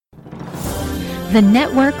The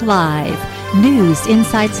Network Live. News,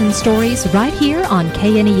 insights, and stories right here on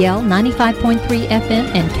KNEL 95.3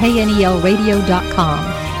 FM and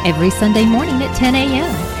KNELradio.com every Sunday morning at 10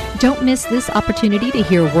 a.m. Don't miss this opportunity to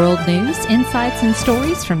hear world news, insights, and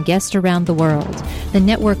stories from guests around the world. The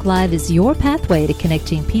Network Live is your pathway to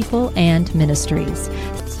connecting people and ministries.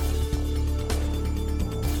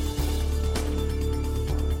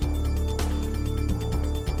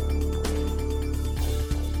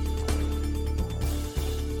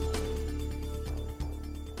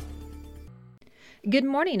 Good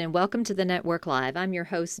morning and welcome to the Network Live. I'm your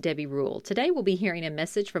host, Debbie Rule. Today we'll be hearing a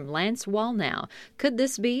message from Lance Wallnau. Could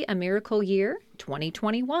this be a miracle year,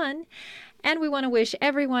 2021? And we want to wish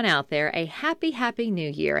everyone out there a happy, happy new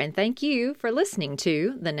year. And thank you for listening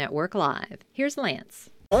to the Network Live. Here's Lance.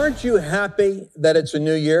 Aren't you happy that it's a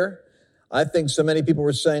new year? I think so many people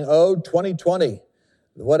were saying, oh, 2020,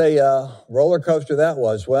 what a roller coaster that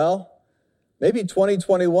was. Well, maybe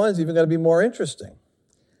 2021 is even going to be more interesting.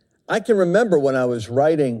 I can remember when I was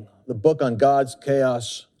writing the book on God's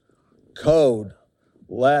Chaos Code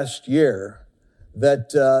last year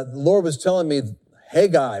that the Lord was telling me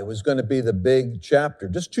Haggai was going to be the big chapter,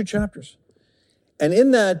 just 2 chapters. And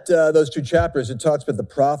in that those 2 chapters, it talks about the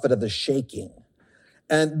prophet of the shaking.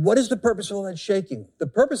 And what is the purpose of all that shaking? The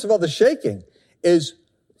purpose of all the shaking is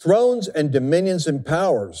thrones and dominions and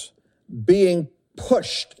powers being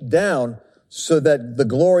pushed down so that the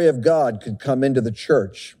glory of God could come into the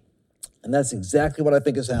church. And that's exactly what I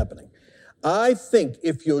think is happening. I think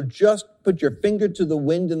if you'll just put your finger to the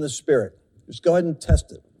wind in the Spirit, just go ahead and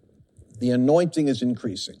test it. The anointing is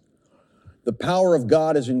increasing. The power of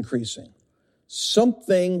God is increasing.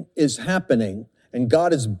 Something is happening, and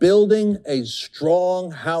God is building a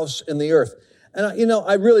strong house in the earth. And,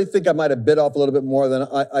 I really think I might have bit off a little bit more than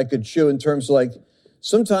I could chew in terms of like,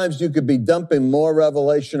 sometimes you could be dumping more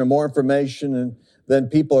revelation or more information than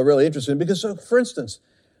people are really interested in. Because, so, for instance,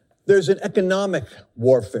 there's an economic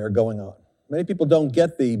warfare going on. Many people don't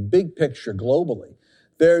get the big picture globally.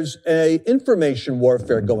 There's a information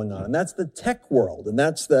warfare going on, and that's the tech world, and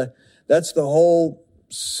that's the whole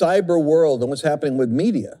cyber world and what's happening with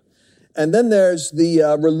media. And then there's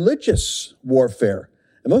the religious warfare.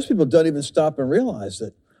 And most people don't even stop and realize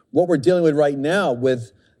that what we're dealing with right now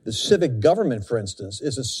with the civic government, for instance,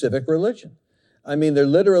 is a civic religion. I mean, there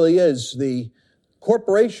literally is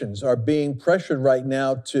corporations are being pressured right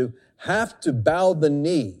now to have to bow the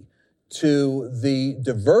knee to the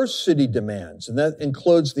diversity demands, and that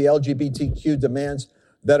includes the LGBTQ demands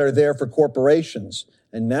that are there for corporations.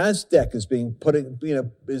 And NASDAQ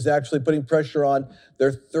is actually putting pressure on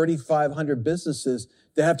their 3,500 businesses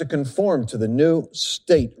to have to conform to the new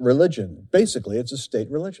state religion. Basically, it's a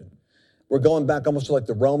state religion. We're going back almost to like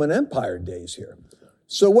the Roman Empire days here.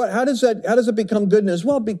 So how does it become good news?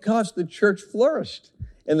 Well, because the church flourished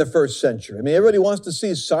in the first century. I mean, everybody wants to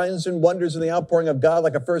see signs and wonders in the outpouring of God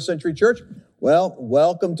like a first century church. Well,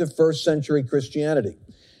 welcome to first century Christianity.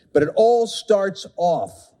 But it all starts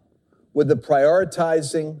off with the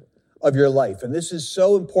prioritizing of your life. And this is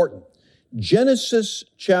so important. Genesis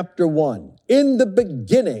chapter 1. In the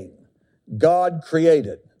beginning, God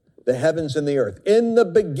created the heavens and the earth. In the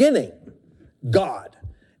beginning, God.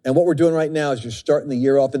 And what we're doing right now is you're starting the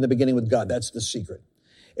year off in the beginning with God. That's the secret.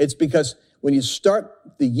 It's because when you start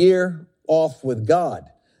the year off with God,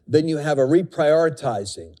 then you have a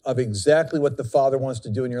reprioritizing of exactly what the Father wants to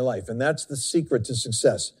do in your life. And that's the secret to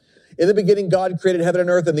success. In the beginning, God created heaven and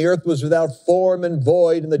the earth was without form and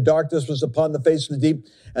void, and the darkness was upon the face of the deep,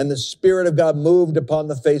 and the Spirit of God moved upon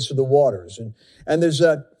the face of the waters. And there's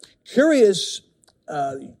a curious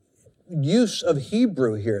use of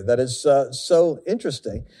Hebrew here that is so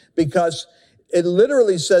interesting, because it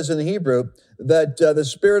literally says in Hebrew that the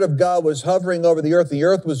Spirit of God was hovering over the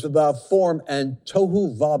earth was without form, and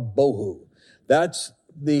tohu vabohu. That's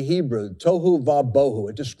the Hebrew, tohu vabohu.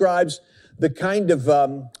 It describes the kind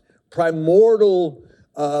of primordial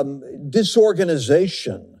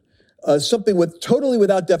disorganization, something totally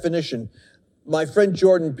without definition. My friend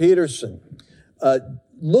Jordan Peterson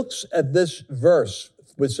looks at this verse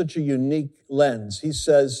with such a unique lens. He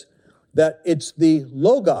says that it's the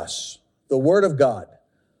Logos, the Word of God,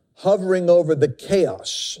 hovering over the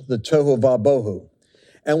chaos, the tohu vabohu.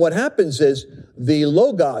 And what happens is the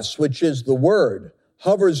Logos, which is the Word,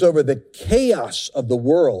 hovers over the chaos of the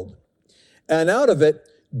world. And out of it,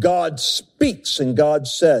 God speaks and God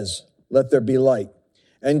says, let there be light.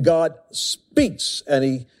 And God speaks and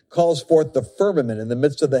he calls forth the firmament in the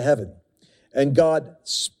midst of the heaven. And God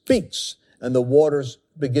speaks and the waters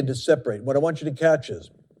begin to separate. What I want you to catch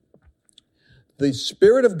is the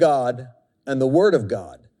Spirit of God and the Word of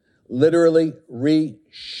God literally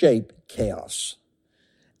reshape chaos.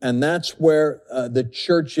 And that's where the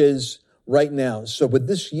church is right now. So with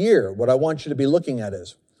this year, what I want you to be looking at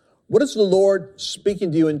is, what is the Lord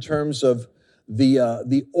speaking to you in terms of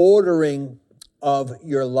the ordering of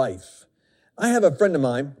your life? I have a friend of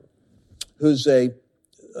mine who's a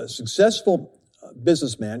successful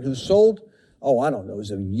businessman who sold, I don't know, it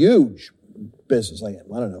was a huge business, like,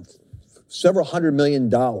 I don't know, several $100 million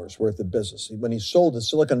worth of business when he sold the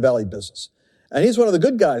Silicon Valley business. And he's one of the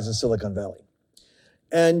good guys in Silicon Valley.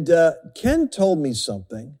 And Ken told me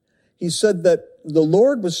something. He said that the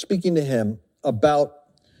Lord was speaking to him about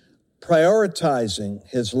prioritizing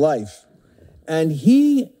his life. And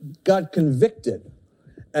he got convicted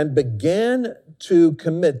and began to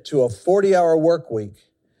commit to a 40-hour work week.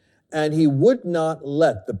 And he would not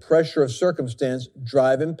let the pressure of circumstance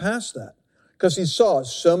drive him past that, because he saw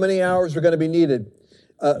so many hours were going to be needed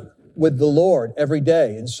with the Lord every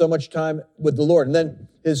day, and so much time with the Lord, and then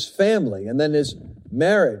his family, and then his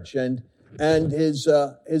marriage, and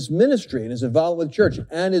his ministry, and his involvement with church,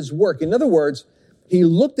 and his work. In other words, he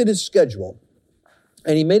looked at his schedule,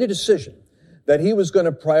 and he made a decision that he was going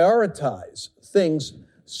to prioritize things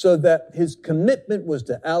so that his commitment was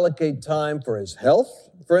to allocate time for his health,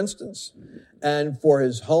 for instance, and for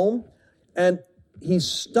his home. And he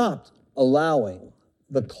stopped allowing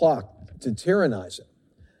the clock to tyrannize him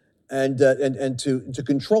and to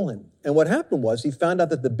control him. And what happened was he found out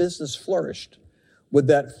that the business flourished with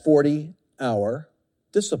that 40-hour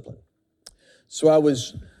discipline. So I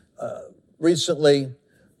was recently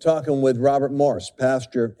talking with Robert Morris,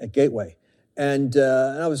 pastor at Gateway, and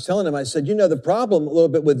I was telling him, I said, the problem a little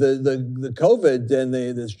bit with the COVID and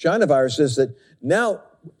this China virus is that now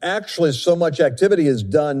actually so much activity is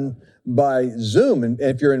done by Zoom. And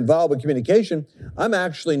if you're involved with communication, I'm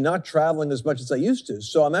actually not traveling as much as I used to.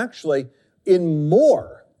 So I'm actually in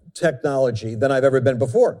more technology than I've ever been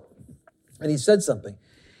before. And he said something.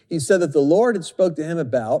 He said that the Lord had spoke to him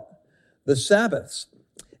about the Sabbaths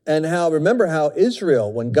and remember how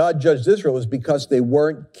Israel, when God judged Israel, was because they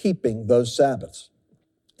weren't keeping those Sabbaths.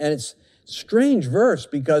 And it's a strange verse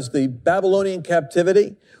because the Babylonian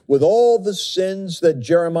captivity, with all the sins that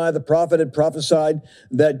Jeremiah the prophet had prophesied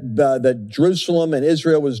that Jerusalem and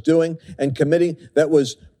Israel was doing and committing, that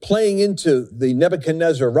was playing into the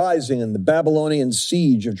Nebuchadnezzar rising and the Babylonian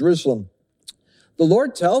siege of Jerusalem. The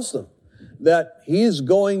Lord tells them that he is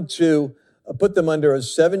going to put them under a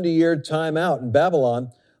 70-year timeout in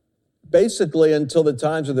Babylon, basically until the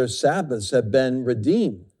times of their Sabbaths have been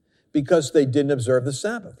redeemed, because they didn't observe the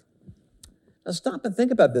Sabbath. Now stop and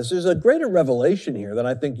think about this. There's a greater revelation here than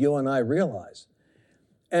I think you and I realize.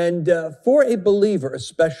 And for a believer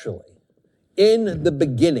especially, in the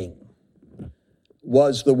beginning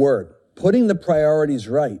was the Word, putting the priorities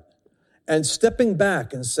right and stepping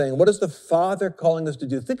back and saying, what is the Father calling us to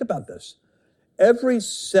do? Think about this. Every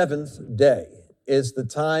seventh day is the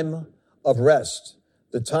time of rest,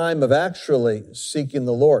 the time of actually seeking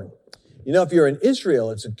the Lord. If you're in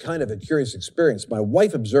Israel, it's a kind of a curious experience. My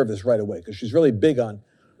wife observed this right away because she's really big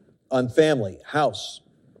on family, house,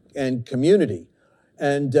 and community.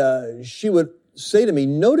 And she would say to me,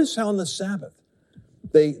 notice how on the Sabbath,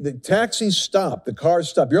 the taxis stop, the cars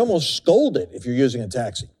stop. You're almost scolded if you're using a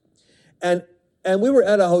taxi. And we were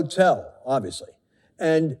at a hotel, obviously.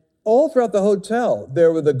 And all throughout the hotel,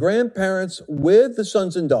 there were the grandparents with the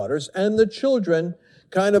sons and daughters and the children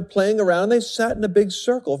kind of playing around. They sat in a big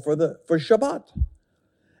circle for Shabbat.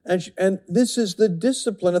 And this is the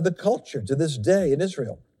discipline of the culture to this day in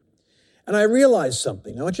Israel. And I realized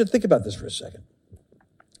something. I want you to think about this for a second.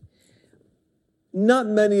 Not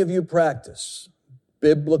many of you practice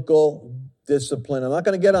biblical discipline. I'm not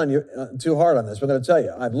going to get on you too hard on this. But I'm going to tell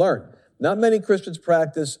you, I've learned. Not many Christians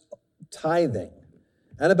practice tithing.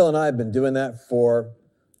 Annabelle and I have been doing that for,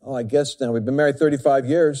 I guess now we've been married 35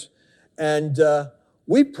 years. And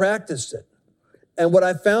we practiced it. And what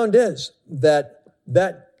I found is that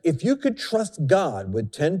if you could trust God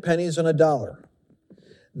with 10 pennies and a dollar,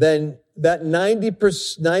 then that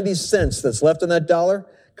 90 cents that's left on that dollar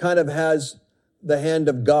kind of has the hand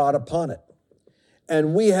of God upon it.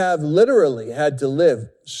 And we have literally had to live,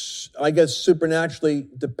 I guess, supernaturally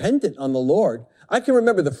dependent on the Lord. I can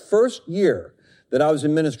remember the first year that I was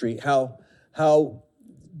in ministry, how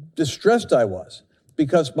distressed I was.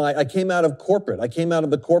 Because I came out of corporate. I came out of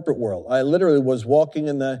the corporate world. I literally was walking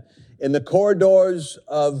in the corridors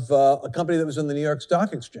of a company that was in the New York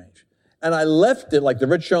Stock Exchange. And I left it like the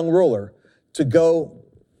rich young ruler to go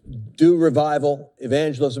do revival,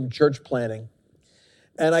 evangelism, church planting.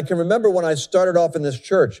 And I can remember when I started off in this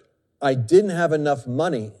church, I didn't have enough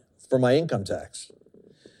money for my income tax.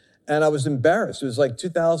 And I was embarrassed. It was like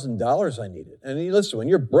 $2,000 I needed. And listen, when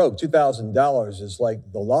you're broke, $2,000 is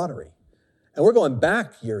like the lottery. And we're going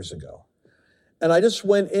back years ago. And I just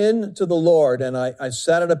went in to the Lord, and I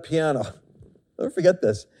sat at a piano. I'll never forget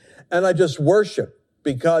this. And I just worshiped,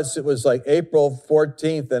 because it was like April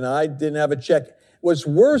 14th, and I didn't have a check. What's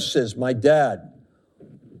worse is my dad,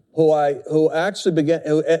 who at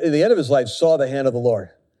the end of his life, saw the hand of the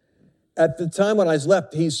Lord. At the time when I was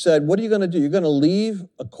left, he said, what are you going to do? You're going to leave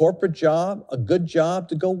a corporate job, a good job,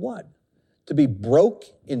 to go what? To be broke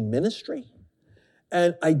in ministry?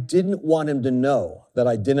 And I didn't want him to know that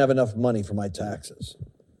I didn't have enough money for my taxes.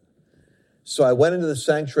 So I went into the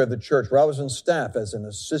sanctuary of the church where I was on staff as an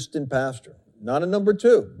assistant pastor. Not a number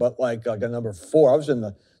 2, but like a number 4. I was in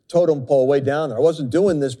the totem pole way down there. I wasn't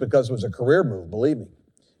doing this because it was a career move, believe me.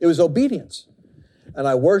 It was obedience. And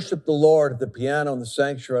I worshiped the Lord at the piano in the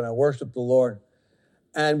sanctuary, and I worshiped the Lord.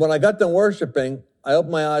 And when I got done worshiping, I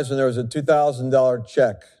opened my eyes, and there was a $2,000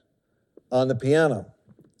 check on the piano.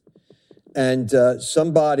 And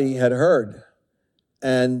somebody had heard,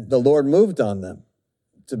 and the Lord moved on them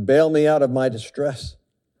to bail me out of my distress.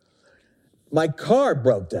 My car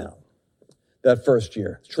broke down that first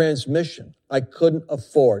year. Transmission. I couldn't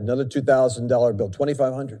afford another $2,000 bill,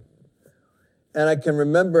 $2,500. And I can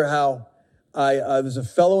remember how I was a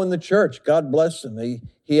fellow in the church. God bless him.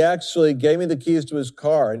 He actually gave me the keys to his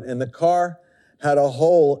car, and the car had a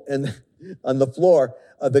hole on the floor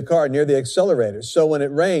of the car near the accelerator. So when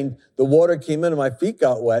it rained, the water came in and my feet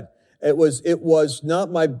got wet. It was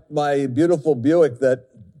not my beautiful Buick that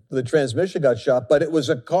the transmission got shot, but it was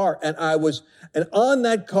a car, and on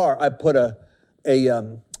that car I put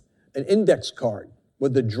an index card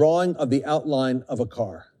with the drawing of the outline of a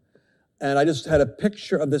car. And I just had a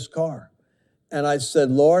picture of this car. And I said,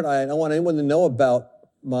 Lord, I don't want anyone to know about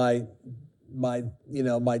my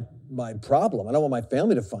problem. I don't want my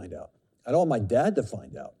family to find out. I don't want my dad to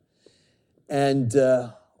find out. And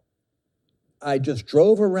I just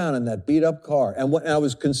drove around in that beat-up car. And I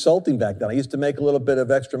was consulting back then. I used to make a little bit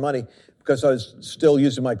of extra money because I was still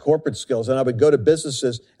using my corporate skills. And I would go to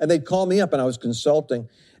businesses, and they'd call me up, and I was consulting.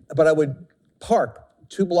 But I would park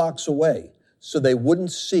 2 blocks away so they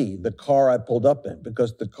wouldn't see the car I pulled up in,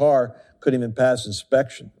 because the car couldn't even pass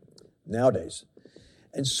inspection nowadays.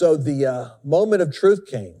 And so the moment of truth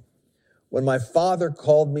came when my father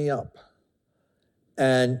called me up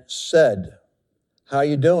and said, how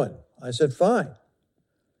you doing? I said, fine.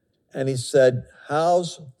 And he said,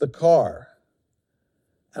 how's the car?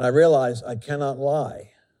 And I realized I cannot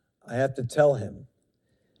lie. I have to tell him.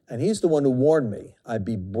 And he's the one who warned me I'd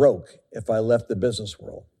be broke if I left the business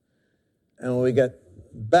world. And when we get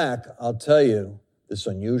back, I'll tell you this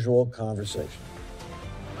unusual conversation.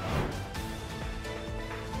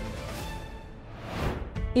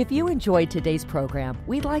 If you enjoyed today's program,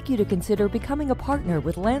 we'd like you to consider becoming a partner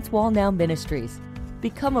with Lance Wallnau Ministries.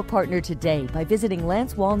 Become a partner today by visiting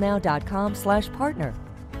lancewallnau.com/partner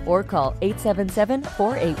or call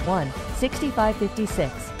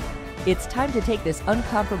 877-481-6556. It's time to take this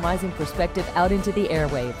uncompromising perspective out into the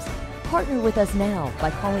airwaves. Partner with us now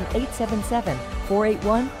by calling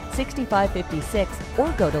 877-481-6556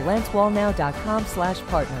 or go to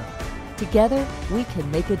lancewallnau.com/partner. Together, we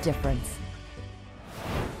can make a difference.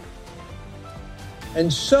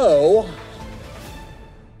 And so,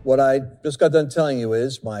 what I just got done telling you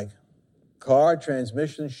is my car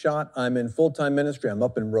transmission shot. I'm in full-time ministry. I'm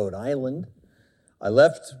up in Rhode Island. I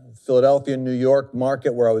left Philadelphia, New York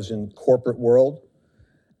market where I was in corporate world.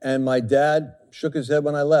 And my dad shook his head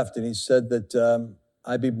when I left, and he said that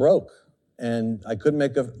I'd be broke and I couldn't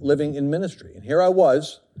make a living in ministry. And here I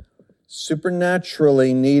was,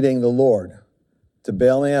 supernaturally needing the Lord to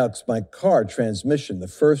bail me out, because my car transmission, the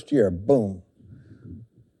first year, boom,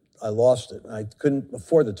 I lost it. I couldn't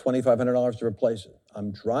afford the $2,500 to replace it.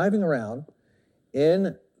 I'm driving around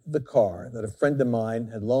in the car that a friend of mine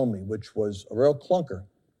had loaned me, which was a real clunker.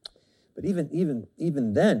 But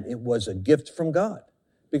even then, it was a gift from God,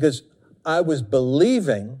 because I was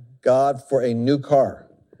believing God for a new car,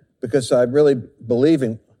 because I'm really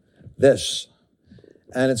believing this.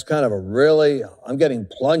 And it's kind of I'm getting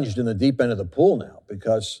plunged in the deep end of the pool now,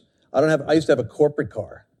 because I used to have a corporate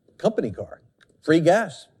car, company car, free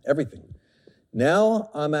gas, everything.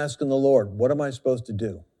 Now I'm asking the Lord, what am I supposed to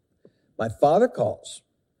do? My father calls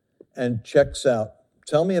and checks out,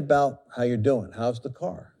 tell me about how you're doing. How's the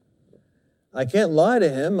car? I can't lie to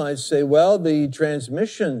him. I say, well, the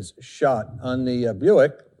transmission's shot on the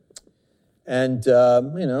Buick. And,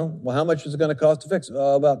 well, how much is it going to cost to fix it?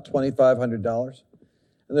 Oh, about $2,500.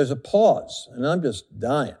 And there's a pause, and I'm just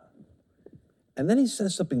dying. And then he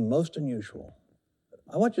says something most unusual.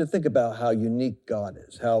 I want you to think about how unique God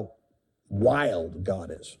is, how wild God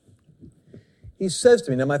is. He says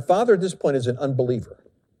to me, now my father at this point is an unbeliever.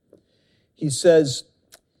 He says,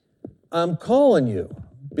 I'm calling you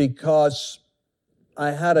because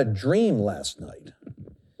I had a dream last night.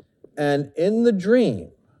 And in the dream,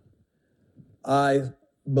 I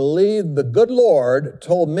believe the good Lord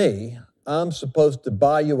told me I'm supposed to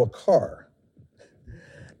buy you a car.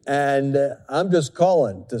 And I'm just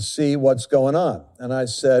calling to see what's going on. And I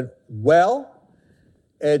said, well,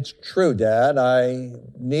 it's true, Dad. I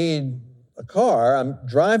need a car. I'm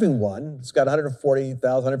driving one. It's got 140,000,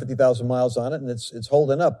 150,000 miles on it, and it's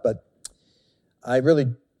holding up. But I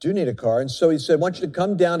really do need a car. And so he said, I want you to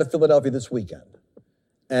come down to Philadelphia this weekend.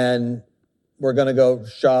 And we're going to go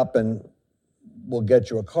shop and we'll get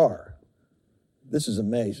you a car. This is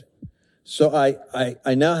amazing. So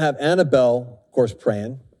I now have Annabelle, of course,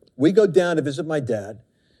 praying. We go down to visit my dad.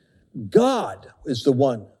 God is the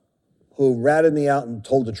one who ratted me out and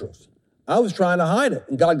told the truth. I was trying to hide it.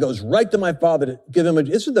 And God goes right to my father to give him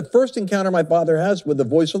this is the first encounter my father has with the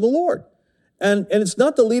voice of the Lord. And it's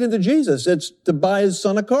not to lead into Jesus. It's to buy his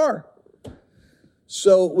son a car.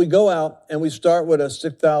 So we go out and we start with a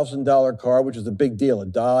 $6,000 car, which is a big deal, a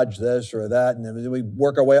Dodge, this or that. And then we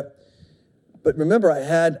work our way up. But remember, I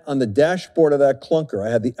had on the dashboard of that clunker,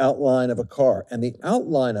 I had the outline of a car. And the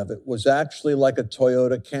outline of it was actually like a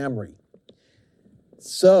Toyota Camry.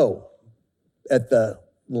 So at the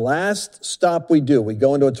last stop we do, we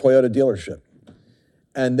go into a Toyota dealership.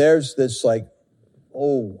 And there's this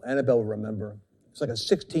Annabelle will remember. It's like a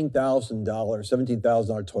 $16,000, $17,000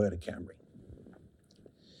 Toyota Camry.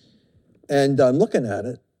 And I'm looking at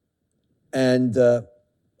it, and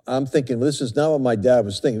I'm thinking, well, this is not what my dad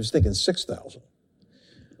was thinking. He was thinking $6,000.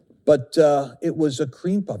 But it was a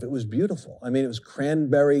cream puff. It was beautiful. I mean, it was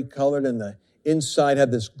cranberry colored, and the inside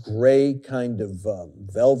had this gray kind of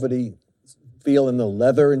velvety feel in the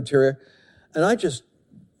leather interior. And I just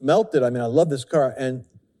melted. I mean, I love this car. And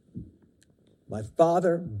my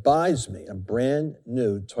father buys me a brand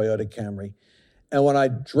new Toyota Camry. And when I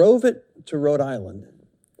drove it to Rhode Island,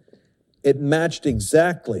 it matched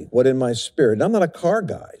exactly what in my spirit. And I'm not a car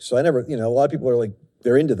guy, so I never, a lot of people are like,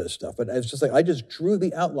 they're into this stuff. But it's just like, I just drew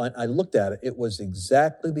the outline. I looked at it. It was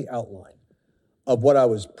exactly the outline of what I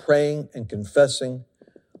was praying and confessing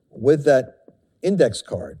with that index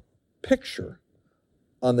card picture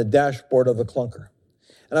on the dashboard of the clunker.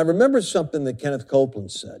 And I remember something that Kenneth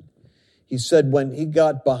Copeland said. He said when he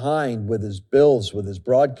got behind with his bills, with his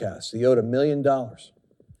broadcasts, he owed $1 million.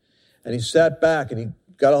 And he sat back and he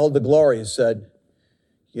got a hold of glory. He said,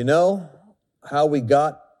 you know how we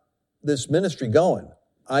got this ministry going?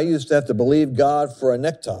 I used to have to believe God for a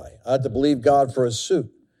necktie. I had to believe God for a suit.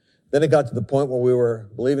 Then it got to the point where we were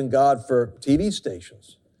believing God for TV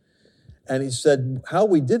stations. And he said, how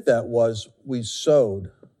we did that was we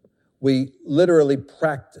sowed. We literally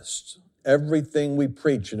practiced everything we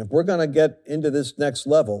preach. And if we're going to get into this next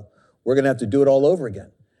level, we're going to have to do it all over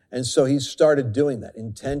again. And so he started doing that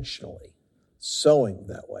intentionally, sowing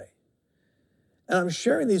that way. And I'm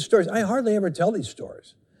sharing these stories. I hardly ever tell these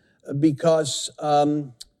stories because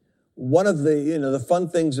one of the fun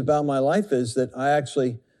things about my life is that I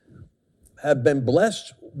actually have been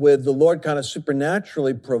blessed with the Lord kind of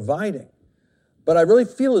supernaturally providing. But I really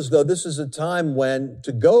feel as though this is a time when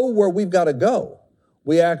to go where we've got to go,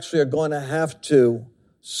 we actually are going to have to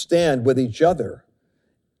stand with each other.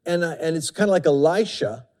 And it's kind of like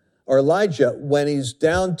Elijah when he's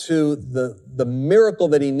down to the miracle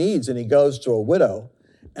that he needs and he goes to a widow.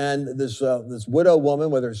 And this widow woman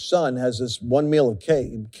with her son has this one meal of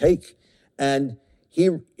cake. And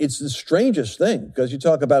it's the strangest thing because you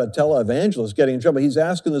talk about a televangelist getting in trouble. He's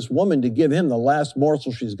asking this woman to give him the last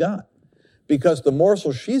morsel she's got because the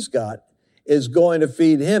morsel she's got is going to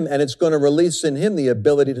feed him and it's going to release in him the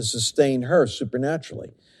ability to sustain her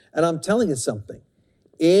supernaturally. And I'm telling you something.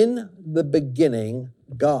 In the beginning,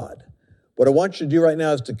 God. What I want you to do right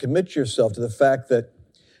now is to commit yourself to the fact that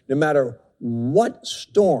no matter what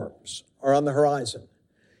storms are on the horizon,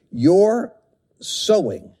 your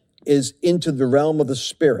sowing is into the realm of the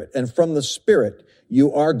Spirit. And from the Spirit,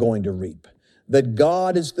 you are going to reap. That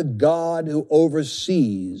God is the God who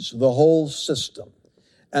oversees the whole system.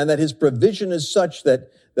 And that his provision is such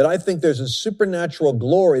that I think there's a supernatural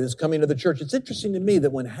glory that's coming to the church. It's interesting to me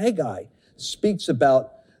that when Haggai speaks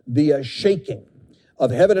about the shaking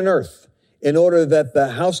of heaven and earth in order that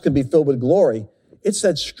the house can be filled with glory, it's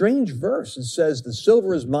that strange verse. It says, the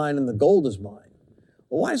silver is mine and the gold is mine.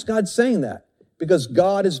 Well, why is God saying that? Because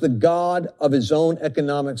God is the God of his own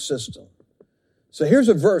economic system. So here's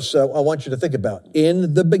a verse I want you to think about.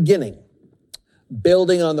 In the beginning,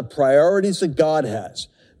 building on the priorities that God has,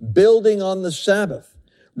 building on the Sabbath,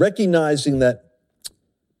 recognizing that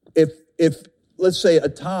if let's say a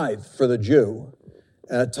tithe for the Jew,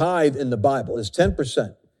 and a tithe in the Bible is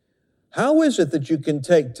 10%, how is it that you can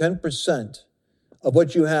take 10% of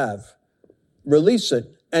what you have, release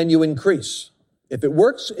it, and you increase? If it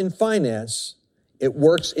works in finance, it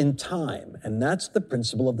works in time, and that's the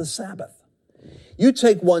principle of the Sabbath. You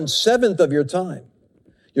take 1/7 of your time.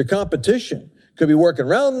 Your competition could be working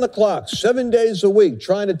round the clock, 7 days a week,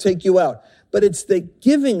 trying to take you out. But it's the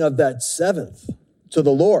giving of that 7th to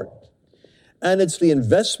the Lord. And it's the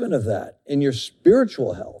investment of that in your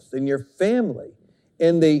spiritual health, in your family,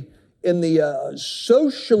 in the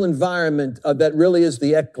social environment that really is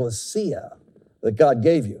the ecclesia that God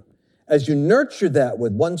gave you. As you nurture that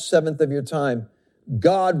with 1/7 of your time,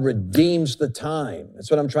 God redeems the time.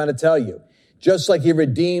 That's what I'm trying to tell you. Just like he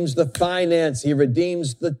redeems the finance, he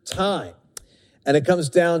redeems the time. And it comes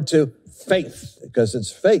down to faith, because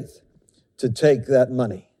it's faith to take that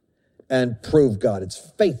money and prove God. It's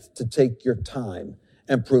faith to take your time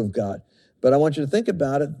and prove God. But I want you to think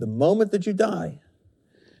about it. The moment that you die,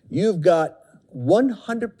 you've got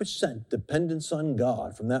 100% dependence on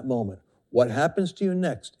God from that moment. What happens to you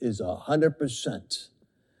next is 100%.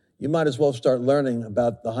 You might as well start learning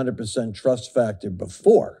about the 100% trust factor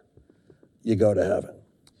before you go to heaven.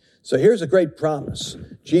 So here's a great promise.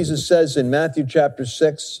 Jesus says in Matthew chapter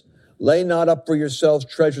 6, lay not up for yourselves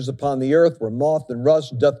treasures upon the earth, where moth and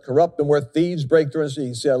rust doth corrupt, and where thieves break through and steal.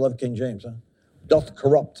 You see, I love King James, huh? Doth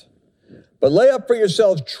corrupt. But lay up for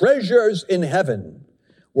yourselves treasures in heaven,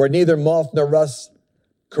 where neither moth nor rust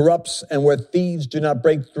corrupts, and where thieves do not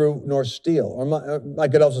break through nor steal. Or I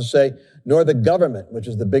could also say, nor the government, which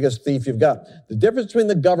is the biggest thief you've got. The difference between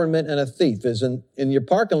the government and a thief is in your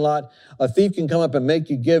parking lot, a thief can come up and make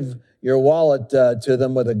you give your wallet to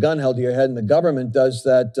them with a gun held to your head, and the government does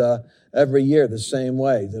that every year the same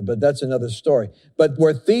way. But that's another story. But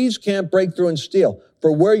where thieves can't break through and steal,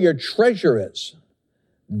 for where your treasure is,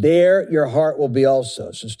 there your heart will be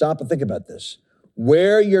also. So stop and think about this.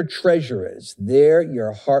 Where your treasure is, there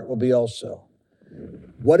your heart will be also.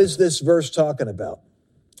 What is this verse talking about?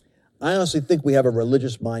 I honestly think we have a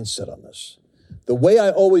religious mindset on this. The way I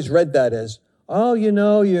always read that is, oh,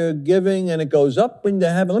 you're giving and it goes up into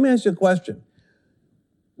heaven. Let me ask you a question.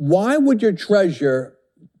 Why would your treasure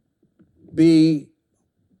be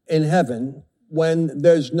in heaven when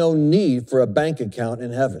there's no need for a bank account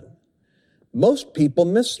in heaven? Most people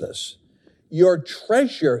miss this. Your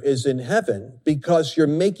treasure is in heaven because you're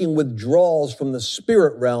making withdrawals from the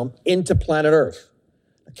spirit realm into planet Earth.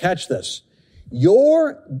 Catch this.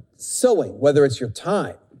 Your sowing, whether it's your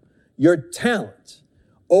time, your talent,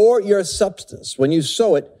 or your substance, when you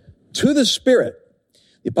sow it to the Spirit,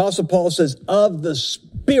 the Apostle Paul says, of the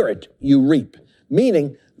Spirit you reap.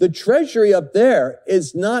 Meaning, the treasury up there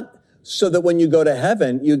is not so that when you go to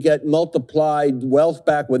heaven, you get multiplied wealth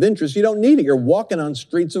back with interest. You don't need it. You're walking on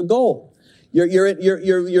streets of gold. You're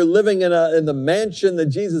living in the mansion that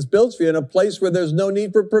Jesus built for you, in a place where there's no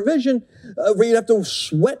need for provision, where you have to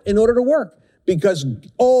sweat in order to work, because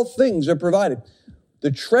all things are provided.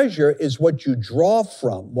 The treasure is what you draw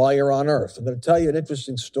from while you're on earth. I'm going to tell you an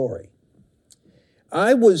interesting story.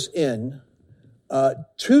 I was in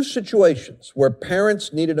 2 situations where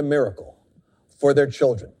parents needed a miracle for their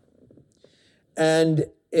children. And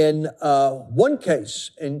in one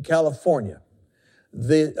case in California,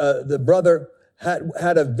 the brother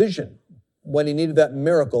had a vision when he needed that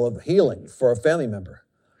miracle of healing for a family member.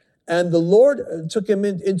 And the Lord took him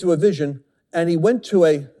into a vision, and he went to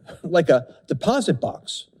a deposit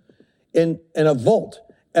box in a vault.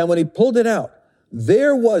 And when he pulled it out,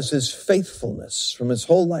 there was his faithfulness from his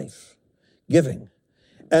whole life, giving.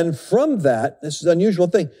 And from that, this is an unusual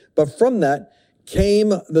thing, but from that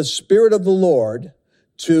came the Spirit of the Lord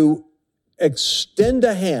to extend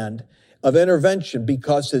a hand of intervention,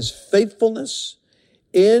 because his faithfulness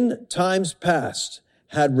in times past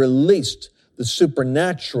had released the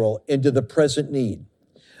supernatural into the present need.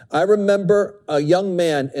 I remember a young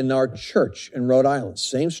man in our church in Rhode Island,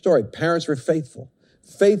 same story. Parents were faithful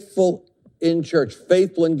in church,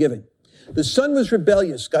 faithful in giving. The son was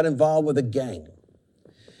rebellious, got involved with a gang.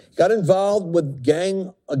 Got involved with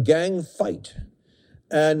a gang fight.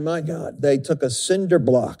 And my God, they took a cinder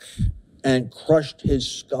block and crushed his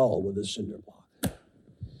skull with a cinder block.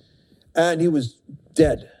 And he was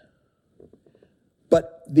dead.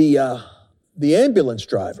 But the ambulance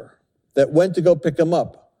driver that went to go pick him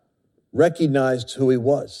up recognized who he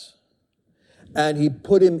was. And he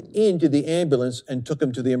put him into the ambulance and took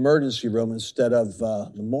him to the emergency room instead of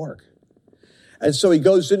the morgue. And so he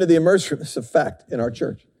goes into the emergency room. It's a fact in our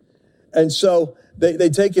church. And so they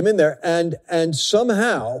take him in there, and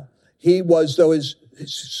somehow he was, though his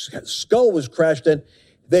his skull was crashed in.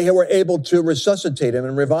 They were able to resuscitate him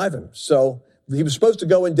and revive him. So he was supposed to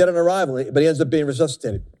go in dead on arrival, but he ends up being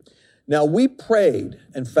resuscitated. Now, we prayed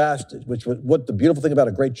and fasted, which was what the beautiful thing about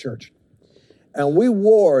a great church. And we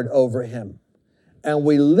warred over him. And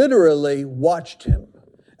we literally watched him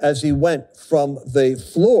as he went from the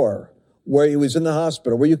floor where he was in the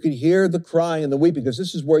hospital, where you could hear the crying and the weeping, because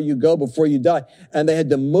this is where you go before you die. And they had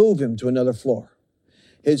to move him to another floor.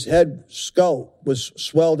 His head skull was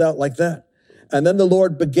swelled out like that. And then the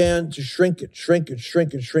Lord began to shrink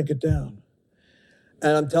it down.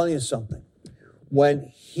 And I'm telling you something.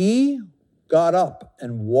 When he got up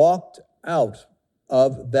and walked out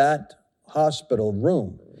of that hospital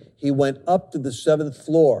room, he went up to the 7th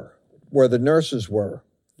floor where the nurses were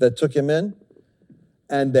that took him in,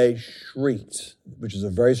 and they shrieked, which is a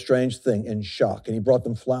very strange thing, in shock. And he brought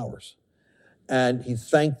them flowers. And he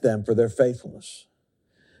thanked them for their faithfulness,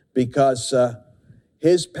 because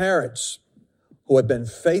his parents, who had been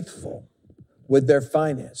faithful with their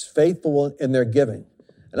finance, faithful in their giving.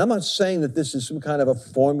 And I'm not saying that this is some kind of a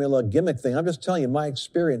formula gimmick thing. I'm just telling you my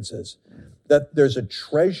experience is that there's a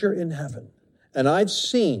treasure in heaven. And I've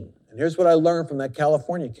seen, and here's what I learned from that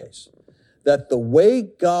California case, that the way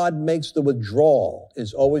God makes the withdrawal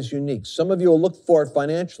is always unique. Some of you will look for it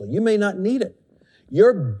financially. You may not need it.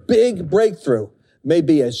 Your big breakthrough may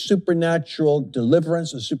be a supernatural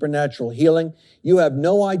deliverance, a supernatural healing. You have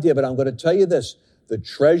no idea, but I'm going to tell you this. The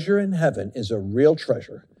treasure in heaven is a real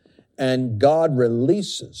treasure, and God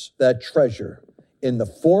releases that treasure in the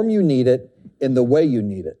form you need it, in the way you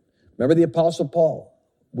need it. Remember the Apostle Paul?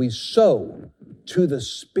 We sow to the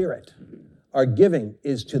Spirit. Our giving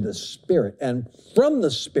is to the Spirit, and from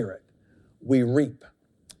the Spirit, we reap.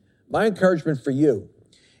 My encouragement for you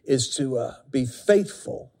is to be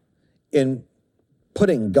faithful in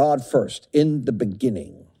putting God first. In the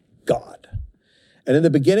beginning, God. And in the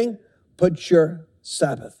beginning, put your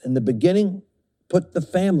Sabbath. In the beginning, put the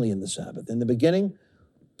family in the Sabbath. In the beginning,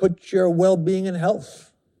 put your well-being and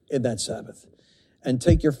health in that Sabbath. And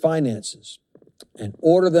take your finances and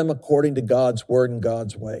order them according to God's word and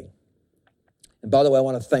God's way. And by the way, I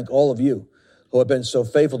want to thank all of you who have been so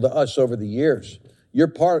faithful to us over the years. You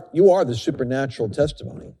are the supernatural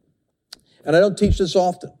testimony. And I don't teach this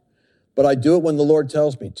often, but I do it when the Lord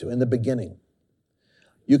tells me to, in the beginning.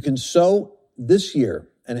 You can sow this year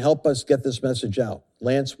and help us get this message out.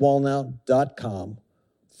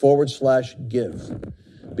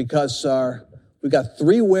 LanceWallnow.com/give. Because we've got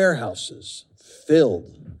 3 warehouses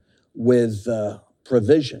filled with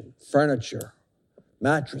provision, furniture,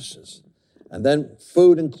 mattresses, and then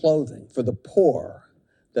food and clothing for the poor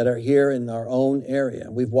that are here in our own area.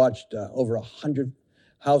 And we've watched over 100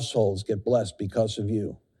 households get blessed because of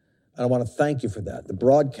you. And I want to thank you for that. The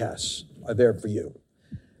broadcasts are there for you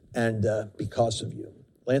and because of you.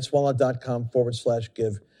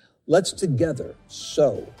 LanceWallnow.com/give. Let's together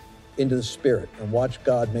sow into the Spirit and watch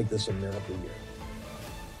God make this a miracle year.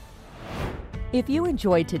 If you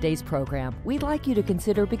enjoyed today's program, we'd like you to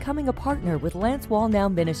consider becoming a partner with Lance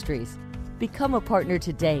Wallnow Ministries. Become a partner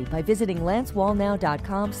today by visiting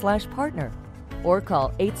LanceWallnow.com/partner or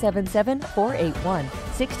call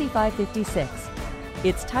 877-481-6556.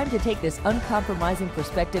 It's time to take this uncompromising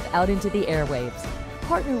perspective out into the airwaves.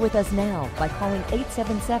 Partner with us now by calling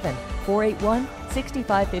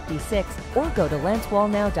 877-481-6556 or go to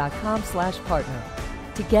LanceWallnow.com/partner.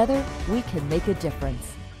 Together, we can make a difference.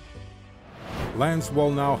 Lance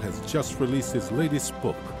Wallnow has just released his latest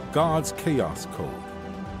book, God's Chaos Code.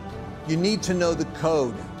 You need to know the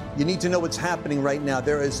code. You need to know what's happening right now.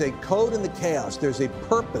 There is a code in the chaos. There's a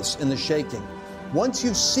purpose in the shaking. Once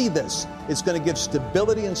you see this, it's going to give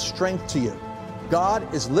stability and strength to you. God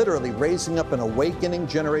is literally raising up an awakening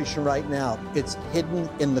generation right now. It's hidden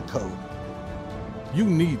in the code. You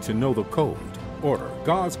need to know the code. Order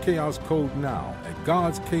God's Chaos Code now at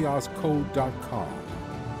godschaoscode.com.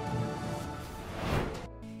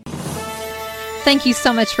 Thank you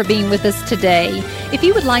so much for being with us today. If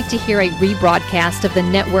you would like to hear a rebroadcast of the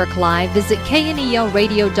Network Live, visit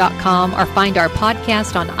knelradio.com or find our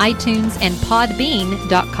podcast on iTunes and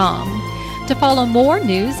podbean.com. To follow more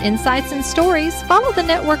news, insights, and stories, follow the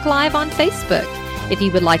Network Live on Facebook. If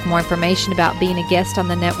you would like more information about being a guest on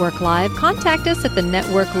the Network Live, contact us at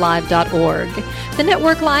thenetworklive.org. The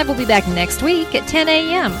Network Live will be back next week at 10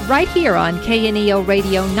 a.m. right here on KNEL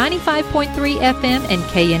Radio 95.3 FM and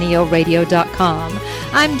knelradio.com.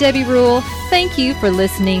 I'm Debbie Rule. Thank you for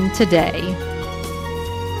listening today.